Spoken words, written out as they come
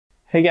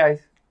Hey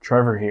guys,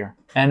 Trevor here.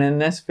 And in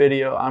this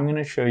video, I'm going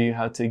to show you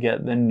how to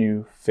get the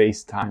new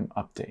FaceTime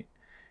update.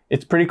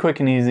 It's pretty quick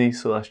and easy,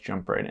 so let's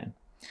jump right in.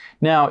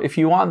 Now, if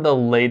you want the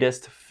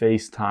latest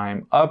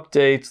FaceTime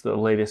updates, the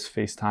latest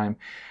FaceTime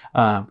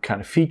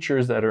kind of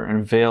features that are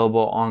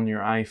available on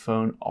your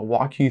iPhone, I'll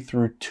walk you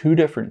through two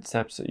different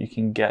steps that you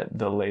can get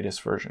the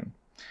latest version.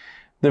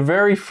 The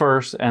very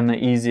first and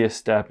the easiest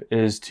step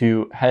is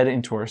to head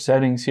into our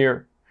settings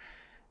here.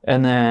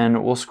 And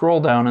then we'll scroll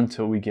down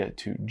until we get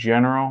to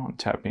General. I'm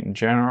tapping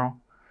General.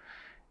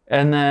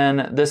 And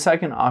then the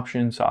second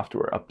option,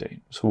 Software Update.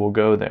 So we'll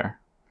go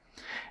there.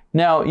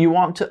 Now you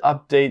want to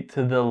update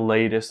to the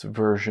latest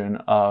version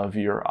of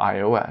your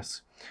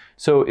iOS.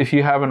 So if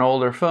you have an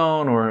older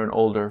phone or an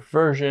older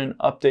version,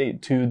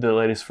 update to the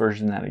latest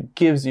version that it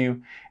gives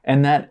you.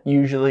 And that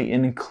usually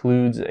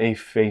includes a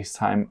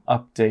FaceTime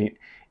update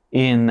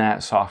in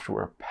that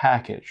software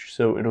package.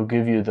 So it'll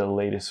give you the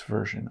latest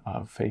version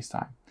of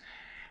FaceTime.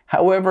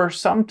 However,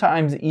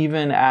 sometimes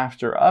even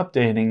after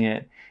updating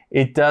it,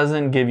 it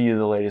doesn't give you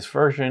the latest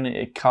version.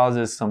 It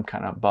causes some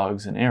kind of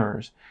bugs and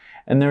errors.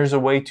 And there's a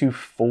way to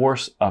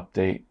force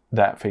update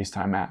that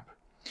FaceTime app.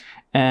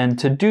 And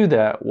to do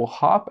that, we'll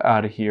hop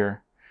out of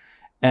here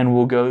and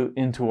we'll go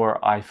into our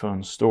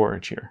iPhone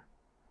storage here.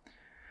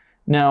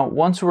 Now,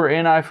 once we're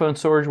in iPhone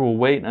storage, we'll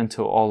wait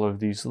until all of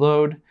these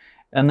load.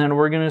 And then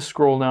we're going to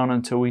scroll down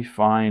until we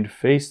find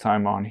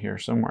FaceTime on here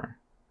somewhere.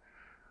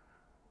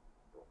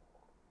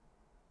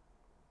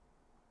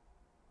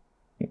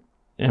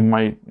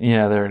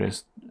 Yeah, there it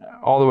is,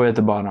 all the way at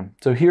the bottom.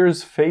 So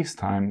here's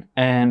FaceTime,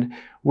 and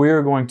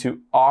we're going to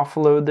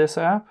offload this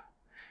app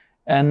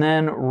and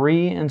then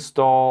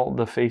reinstall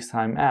the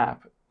FaceTime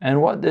app.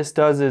 And what this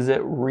does is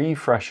it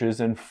refreshes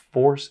and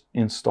force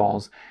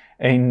installs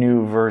a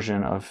new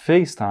version of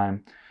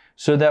FaceTime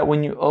so that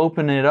when you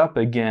open it up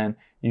again,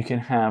 you can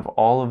have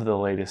all of the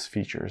latest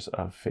features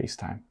of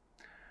FaceTime.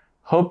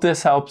 Hope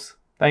this helps.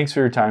 Thanks for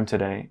your time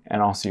today,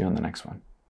 and I'll see you in the next one.